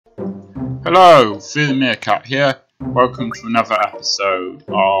Hello, VIII here. Welcome to another episode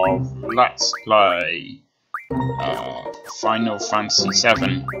of Let's Play Final Fantasy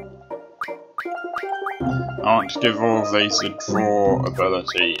VII. I want to give all of these a draw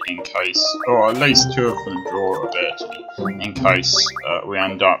ability in case, or at least two of them draw ability, in case we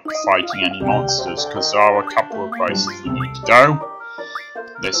end up fighting any monsters, because there are a couple of places we need to go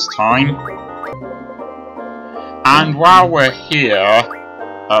this time. And while we're here,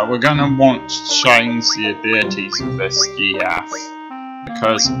 we're going to want to change the abilities of this GF,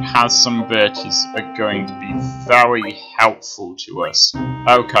 because it has some abilities that are going to be very helpful to us.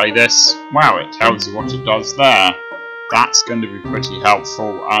 Okay, wow, it tells you what it does there. That's going to be pretty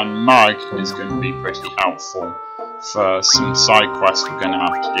helpful, and Mug is going to be pretty helpful for some side quests we're going to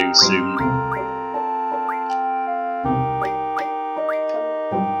have to do soon.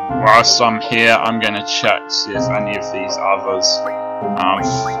 Whilst I'm here, I'm going to check to see if any of these others have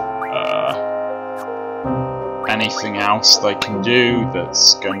anything else they can do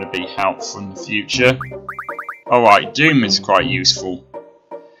that's going to be helpful in the future. Alright, Doom is quite useful.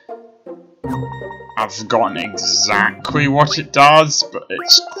 I've forgotten exactly what it does, but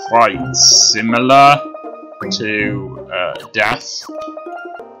it's quite similar to Death.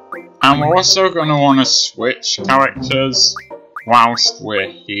 And we're also going to want to switch characters whilst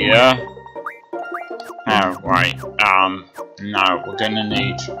we're here. Oh, right. No, we're gonna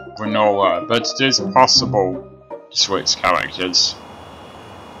need Renoa, but it is possible to switch characters.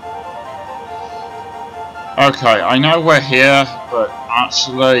 Okay, I know we're here, but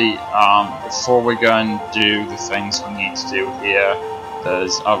actually, before we go and do the things we need to do here,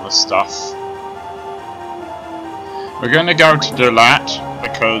 there's other stuff. We're gonna go to Dulette,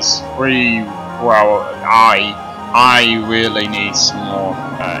 because I really need some more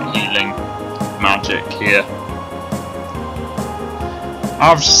healing magic here. I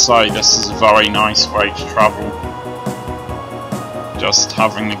have to say, this is a very nice way to travel. Just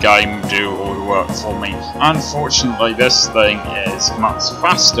having the game do all the work for me. Unfortunately, this thing is much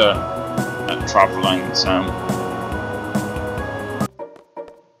faster at travelling, so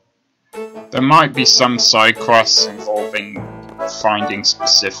there might be some side quests involving finding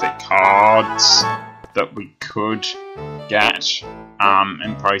specific cards that we could get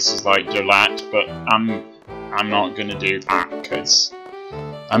in places like Dulette, but I'm not going to do that because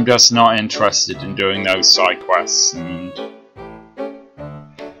I'm just not interested in doing those side quests, and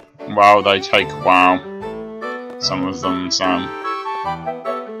well, they take a while, some of them, so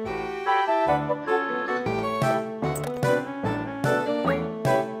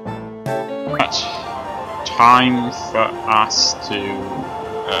time for us to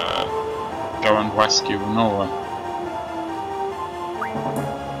go and rescue Nora.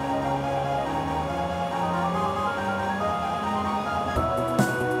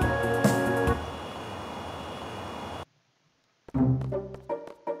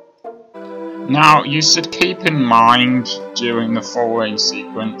 Now, you should keep in mind during the following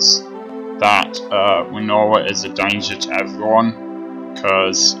sequence that Winora is a danger to everyone,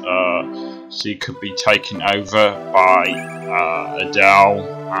 because she could be taken over by Adele,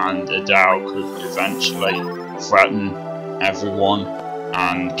 and Adele could eventually threaten everyone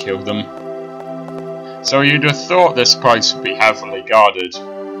and kill them. So you'd have thought this place would be heavily guarded.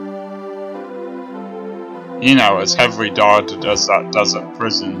 You know, as heavily guarded as that desert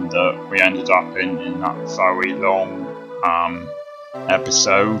prison that we ended up in that very long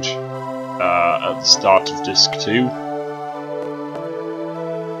episode at the start of Disc 2.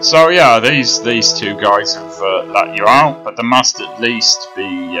 So yeah, these two guys have let you out, but there must at least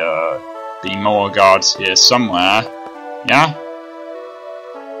be more guards here somewhere. Yeah?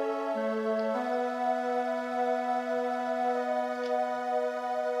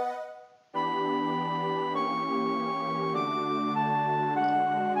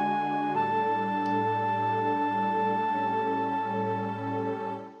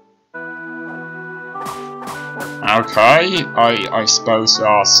 Okay, I suppose there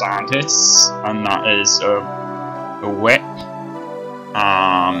are scientists, and that is a whip.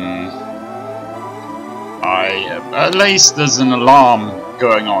 At least there's an alarm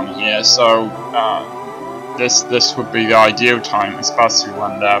going on here, so this would be the ideal time, especially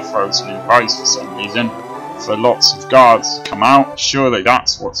when they're frozen in place for some reason, for lots of guards to come out. Surely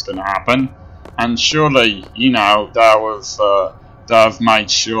that's what's going to happen, and surely, you know, they've made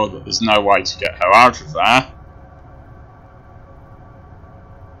sure that there's no way to get her out of there.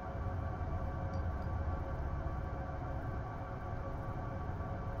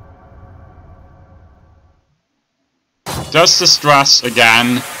 Just to stress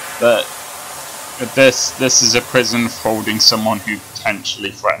again that this is a prison holding someone who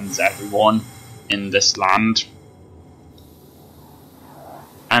potentially threatens everyone in this land.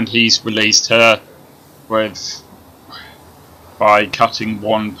 And he's released her by cutting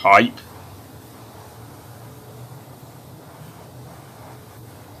one pipe.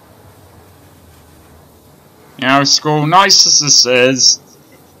 You know, school, nice as this is,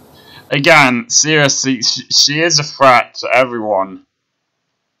 again, seriously, she is a threat to everyone.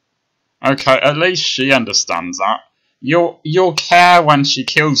 Okay, at least she understands that. You'll care when she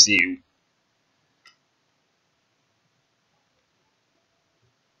kills you.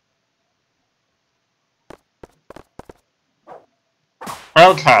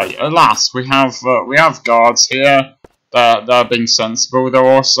 Okay, alas, we have guards here. They're being sensible. They're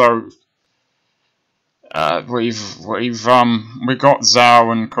also we got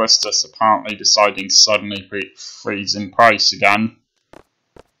Zhao and Christus apparently deciding to suddenly freeze in price again.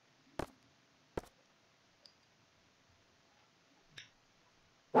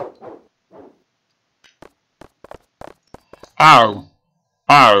 Oh,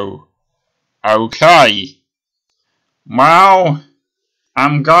 okay. Well,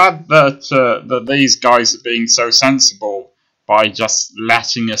 I'm glad that these guys are being so sensible by just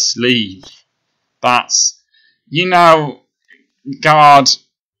letting us leave. That's, you know, God,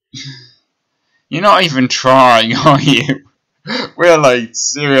 you're not even trying, are you? Really,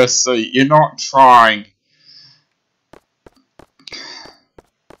 seriously, you're not trying.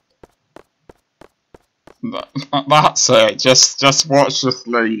 That's it. Just watch us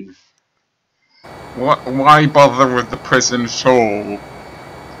leave. Why bother with the prison at all?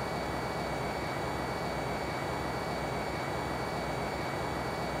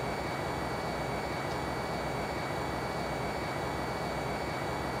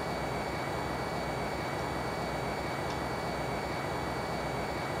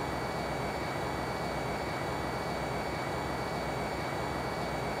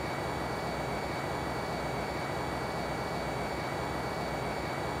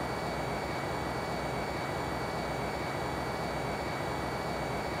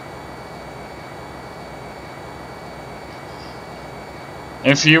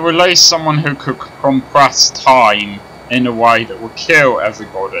 If you release someone who could compress time in a way that would kill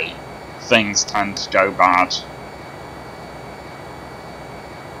everybody, things tend to go bad.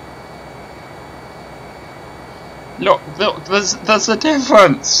 Look, there's a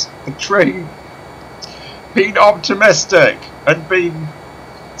difference between being optimistic and being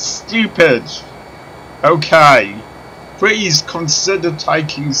stupid. Okay, please consider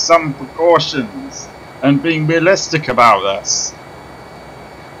taking some precautions and being realistic about this.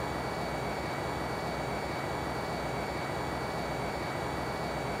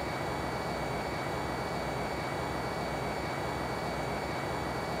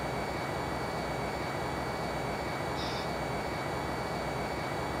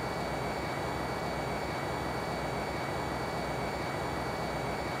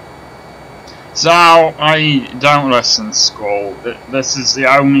 Zhao, I don't listen, school. This is the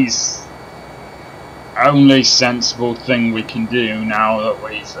only sensible thing we can do now that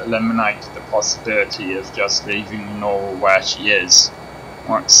we've eliminated the possibility of just leaving Nora where she is.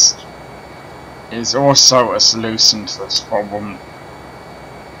 What is also a solution to this problem.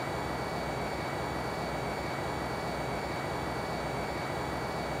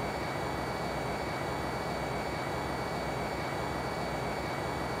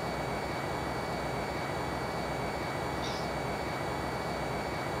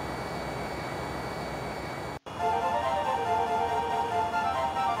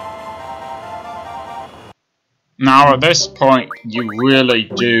 Now at this point, you really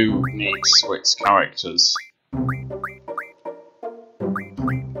do need to switch characters.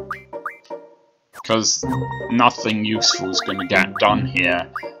 Because nothing useful is going to get done here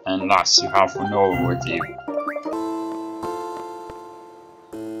unless you have Renora with you.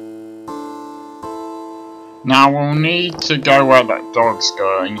 Now we'll need to go where that dog's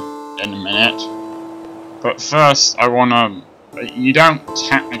going in a minute. But first I wanna... You don't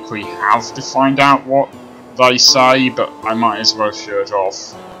technically have to find out what they say, but I might as well show it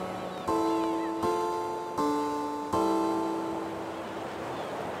off.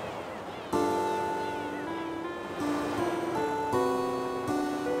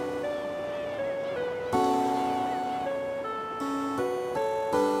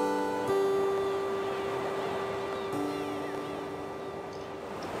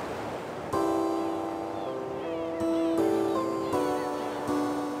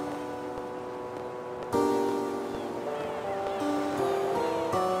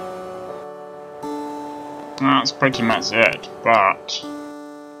 That's pretty much it, but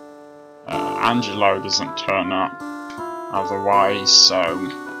Angelo doesn't turn up otherwise, so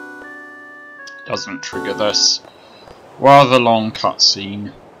it doesn't trigger this. Rather long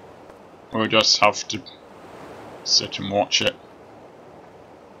cutscene. We'll just have to sit and watch it.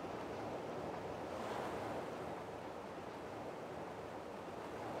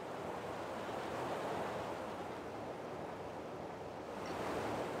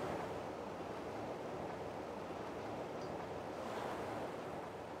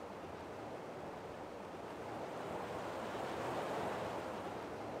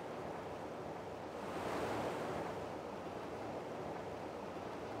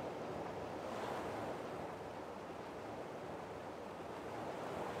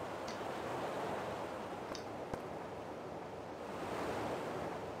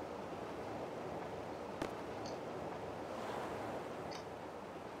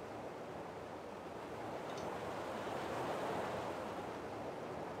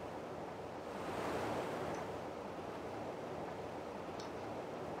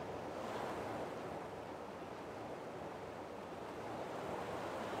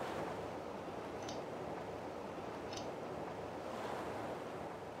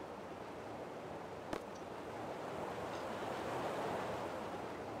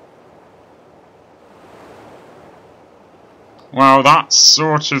 Well, that's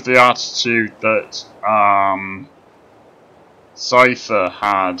sort of the attitude that Cypher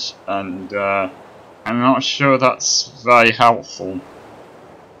had, and I'm not sure that's very helpful.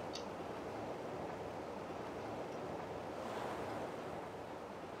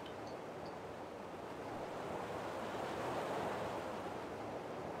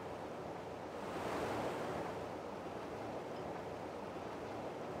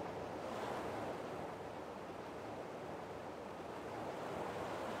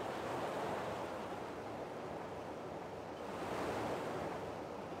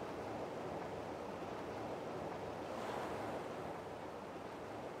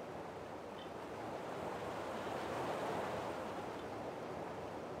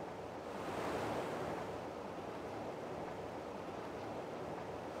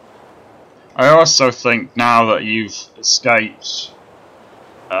 I also think now that you've escaped,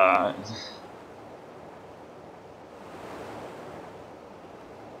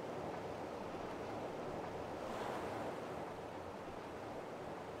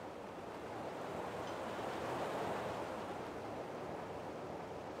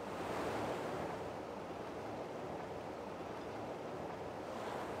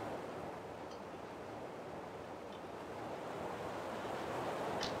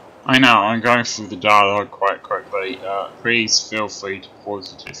 I know, I'm going through the dialogue quite quickly. Please feel free to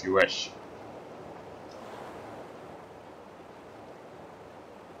pause it if you wish.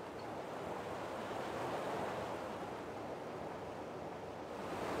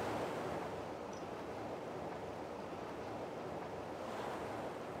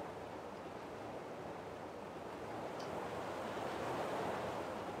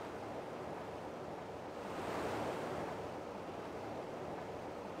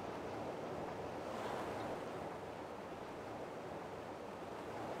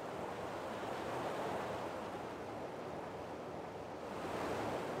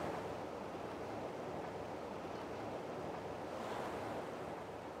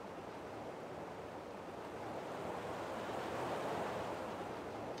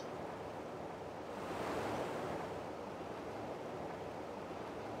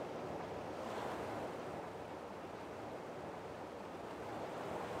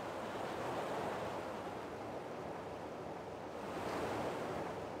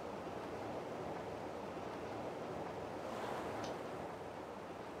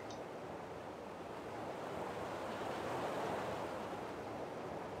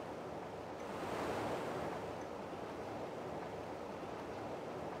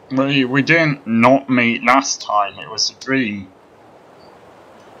 We didn't not meet last time, it was a dream.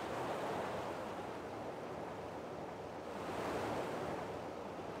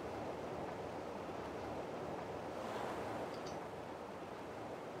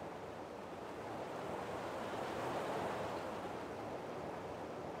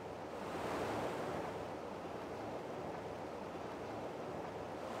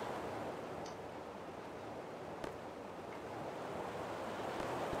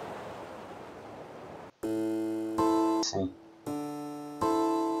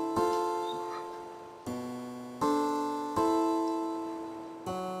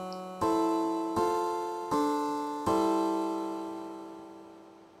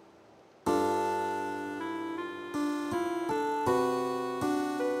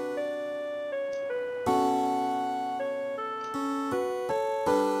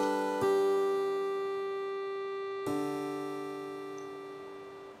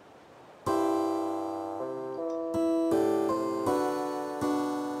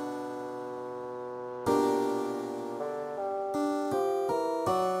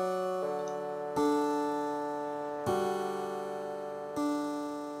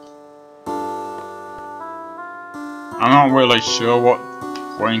 I'm not really sure what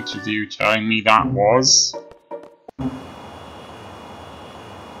point of view telling me that was.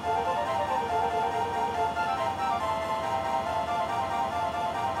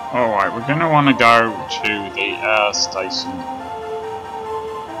 Alright, we're gonna want to go to the air station.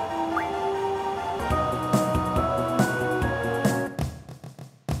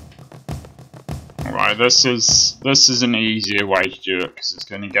 Alright, this is an easier way to do it because it's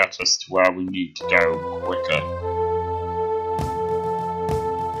gonna get us to where we need to go quicker.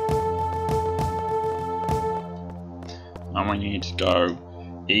 And we need to go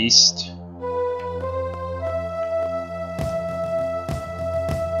east.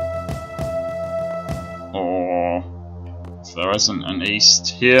 Or if there isn't an east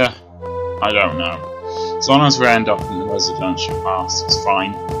here, I don't know. As long as we end up in the residential pass, it's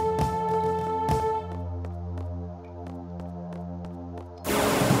fine.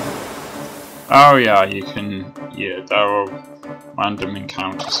 Oh yeah, you can, yeah, there are random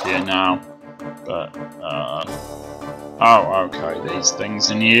encounters here now. But, oh okay, these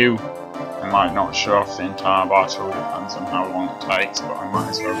things are new. I might not show off the entire battle, depends on how long it takes, but I might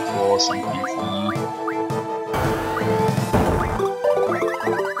as well draw something from them.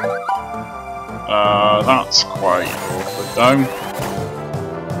 That's quite awkward though.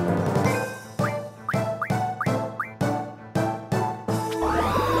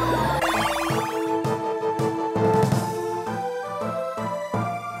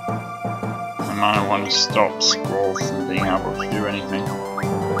 I might want to stop Squall from being able to do anything.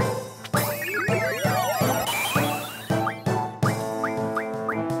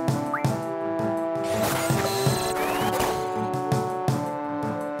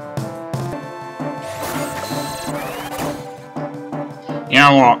 You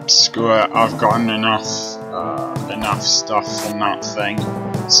know what, screw it, I've gotten enough stuff from that thing.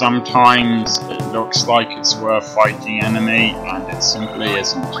 Sometimes it looks like it's worth fighting enemy, and it simply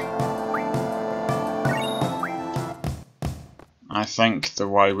isn't. I think the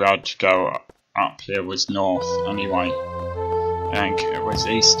way we had to go up here was north, anyway. I think it was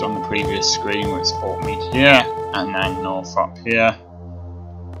east on the previous screen, which brought me to here, and then north up here,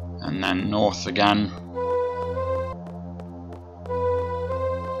 and then north again.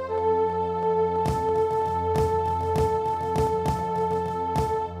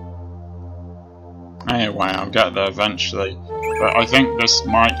 Anyway, I'll get there eventually, but I think this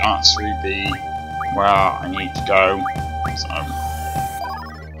might actually be where I need to go, so...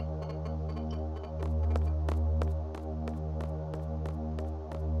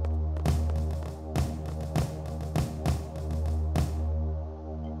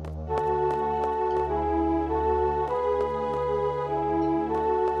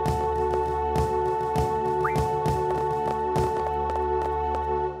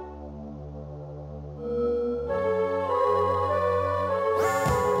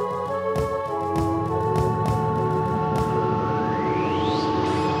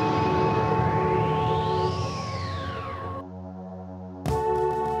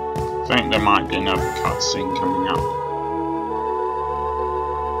 I think there might be another cutscene coming up.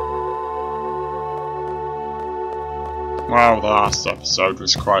 Well, the last episode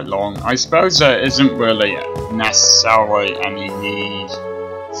was quite long. I suppose there isn't really necessarily any need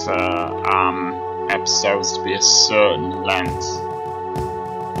for episodes to be a certain length.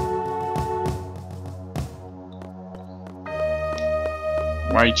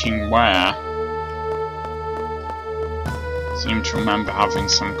 Waiting where? I seem to remember having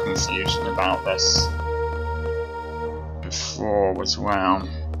some confusion about this before as well.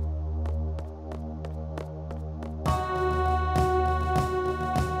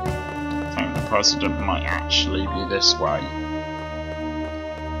 I think the president might actually be this way.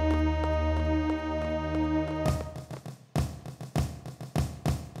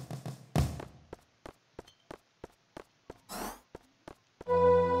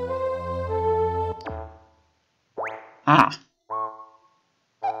 Ah.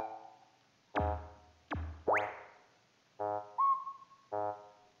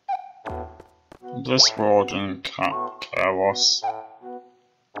 This warden chaos.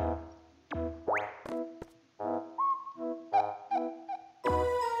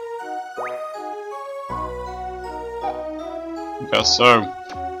 Guess so.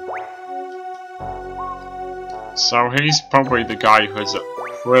 So he's probably the guy who's at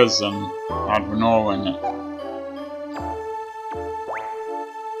prison, had Renault in it.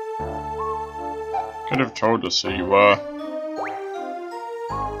 Could have told us who you were.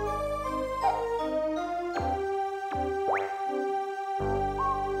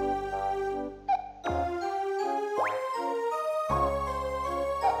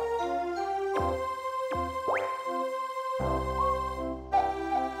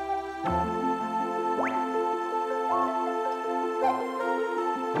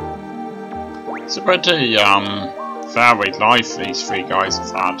 It's a pretty varied life these three guys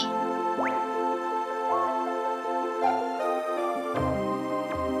have had.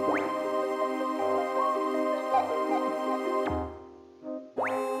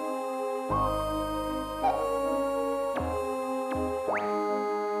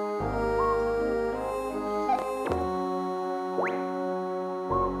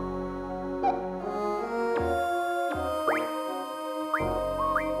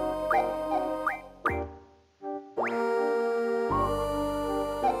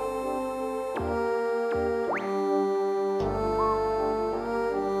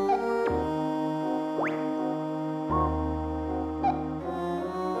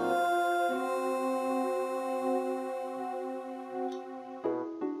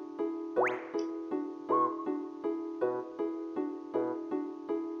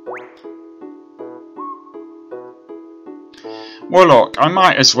 Well look, I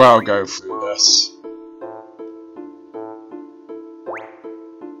might as well go through this.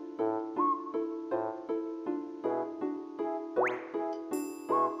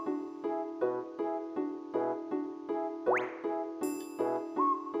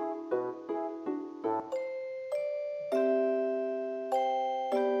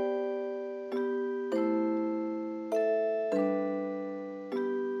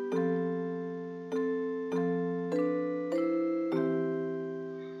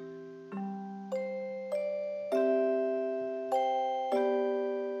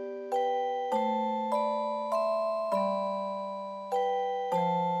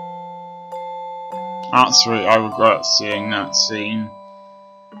 Actually, I regret seeing that scene.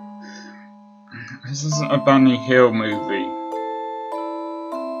 This isn't a Benny Hill movie.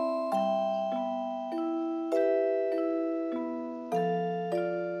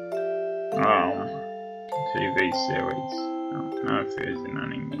 TV series. I don't know if it is in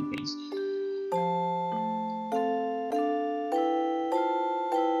any movies.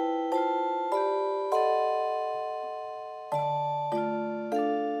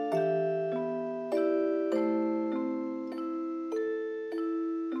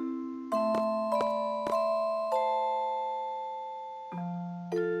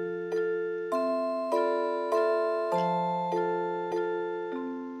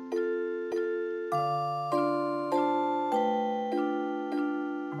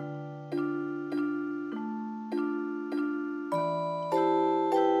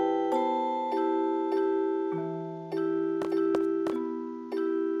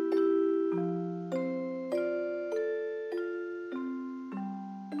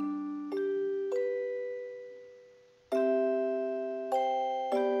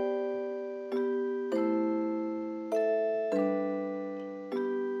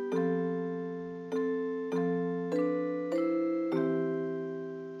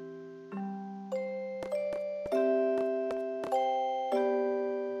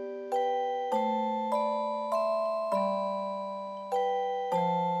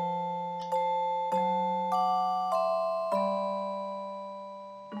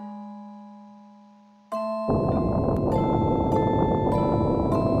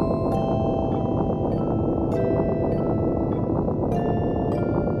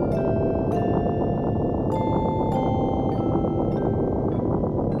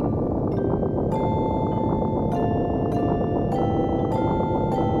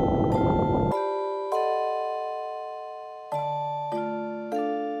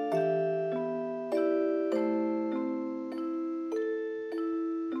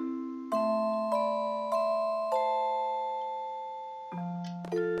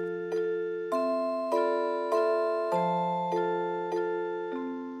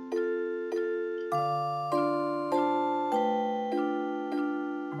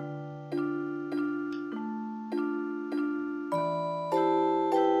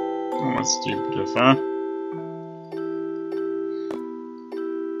 Oh, that's stupid of her.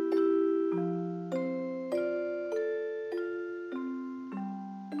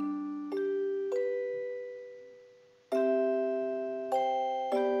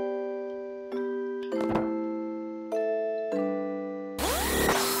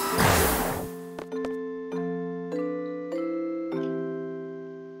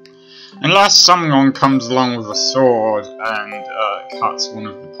 Unless someone comes along with a sword and cuts one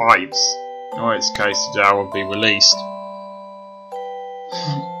of the pipes, in which case Adele will be released.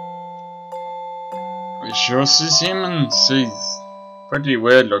 It sure is human. She's pretty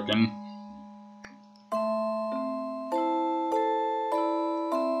weird looking.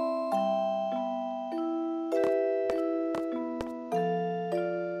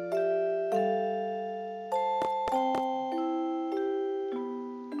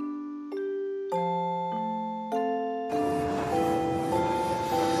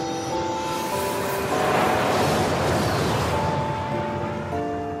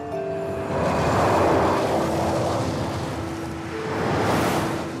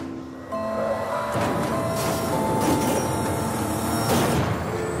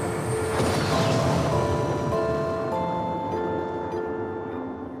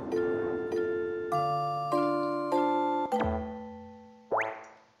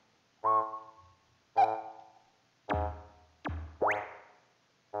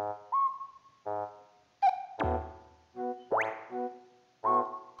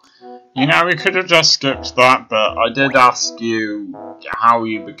 You know, we could have just skipped that, but I did ask you how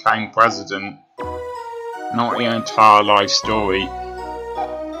you became president, not your entire life story.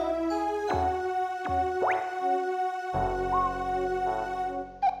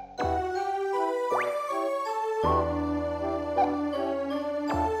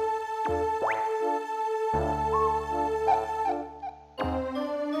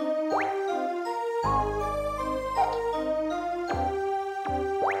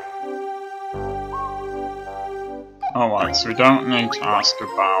 Alright, so we don't need to ask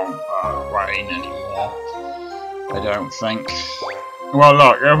about rain anymore, I don't think. Well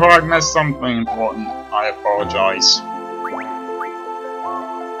look, if I missed something important, I apologise.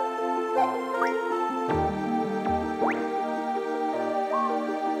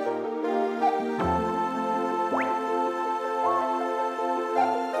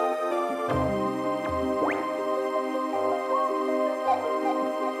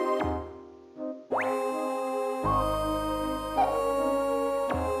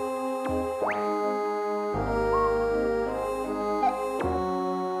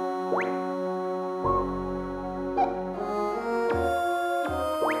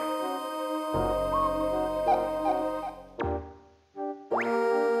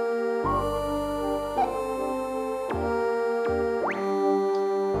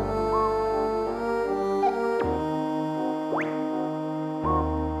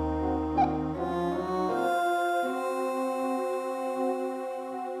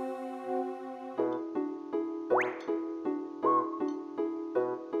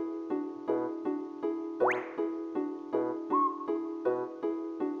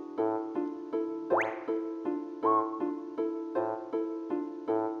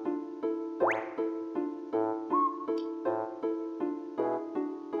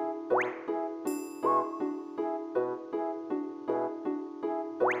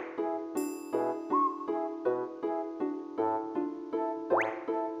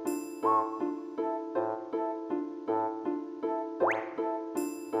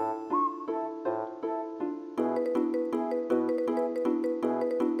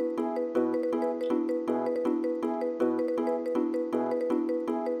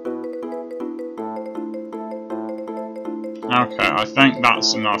 Okay, I think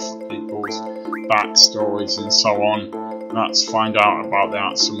that's enough for people's backstories and so on. Let's find out about the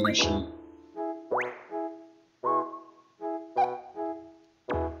actual mission.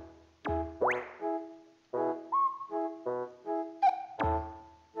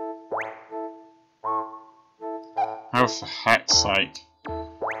 Oh, for heck's sake.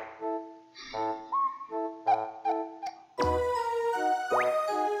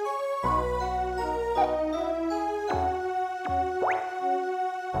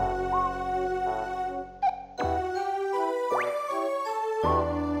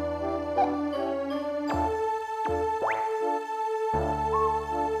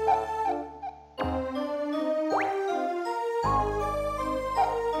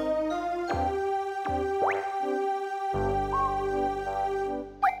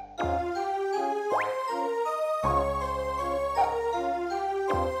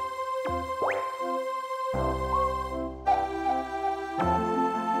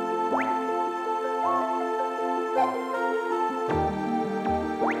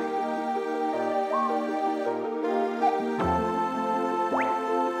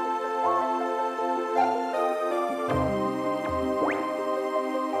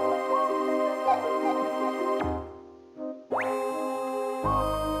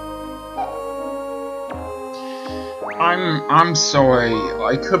 I'm sorry,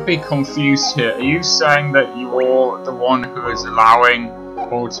 I could be confused here. Are you saying that you're the one who is allowing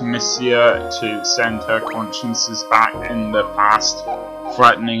Artemisia to send her consciences back in the past,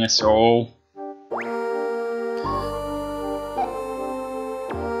 threatening us all?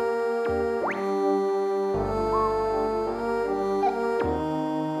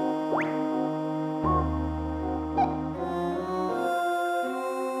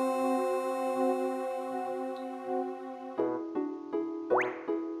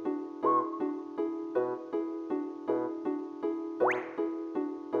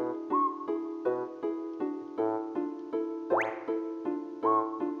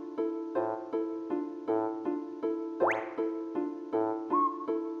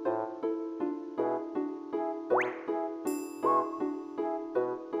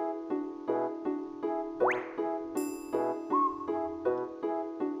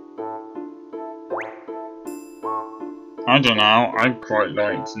 I don't know, I'd quite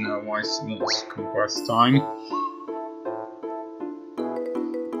like to know why so much compressed time.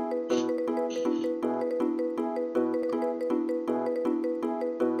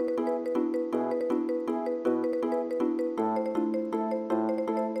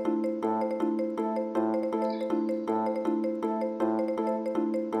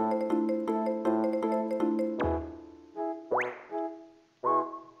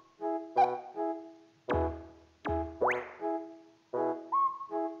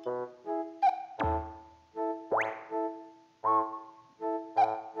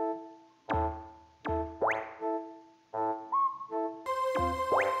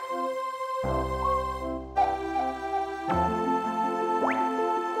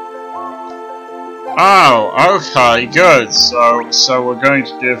 Oh, okay, good. So we're going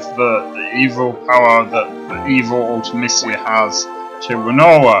to give the evil power that the evil Ultimisia has to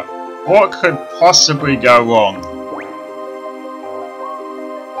Renora. What could possibly go wrong?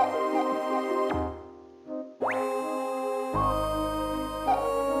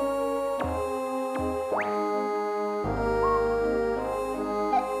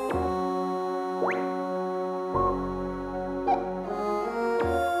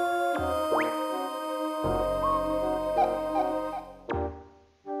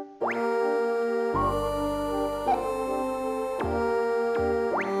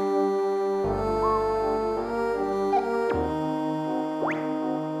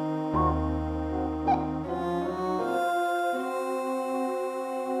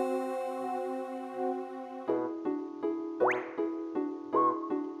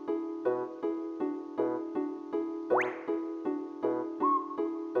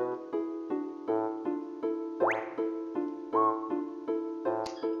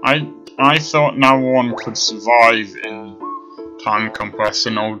 I thought no one could survive in time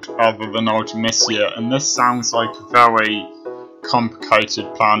compression other than Ultimisia, and this sounds like a very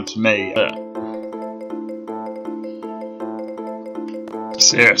complicated plan to me.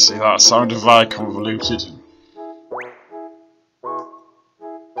 Seriously, that sounded very convoluted.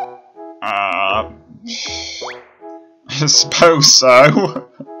 I suppose so.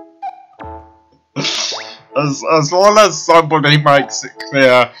 As long as somebody makes it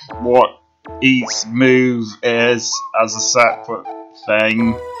clear what each move is as a separate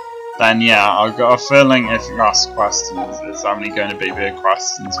thing, then yeah, I've got a feeling if you ask questions, it's only going to be the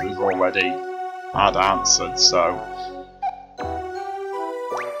questions we've already had answered, so...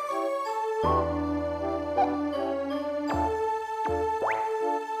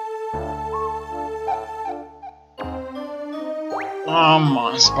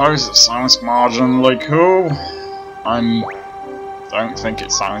 I suppose it sounds marginally cool. I don't think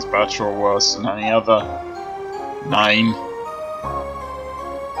it sounds better or worse than any other name.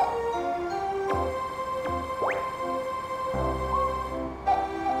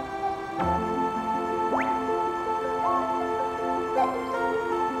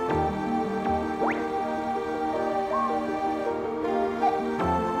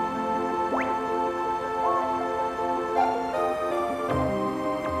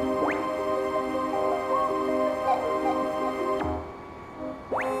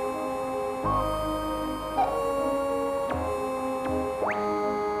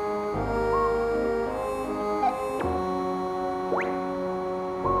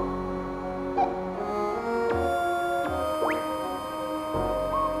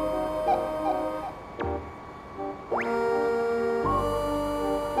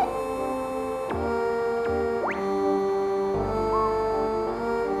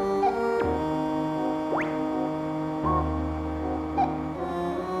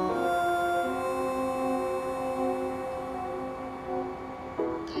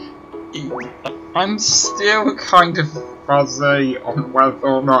 I'm still kind of fuzzy on whether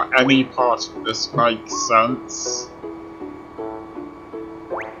or not any part of this makes sense.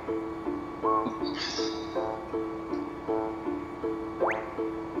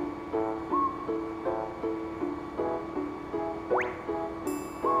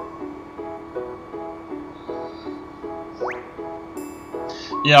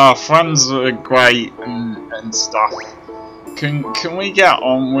 Yeah, friends are great and stuff. Can we get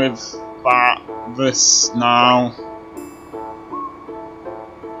on with this now?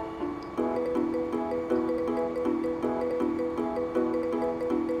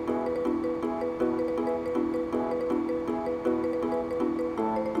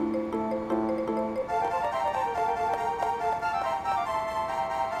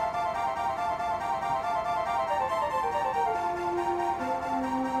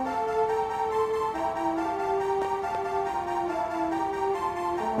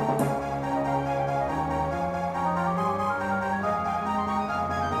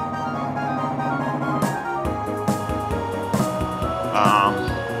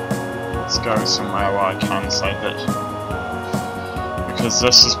 Let's go somewhere where I can save it, because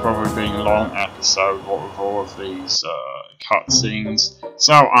this has probably been a long episode, what with all of these cutscenes.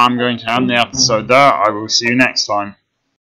 So I'm going to end the episode there. I will see you next time.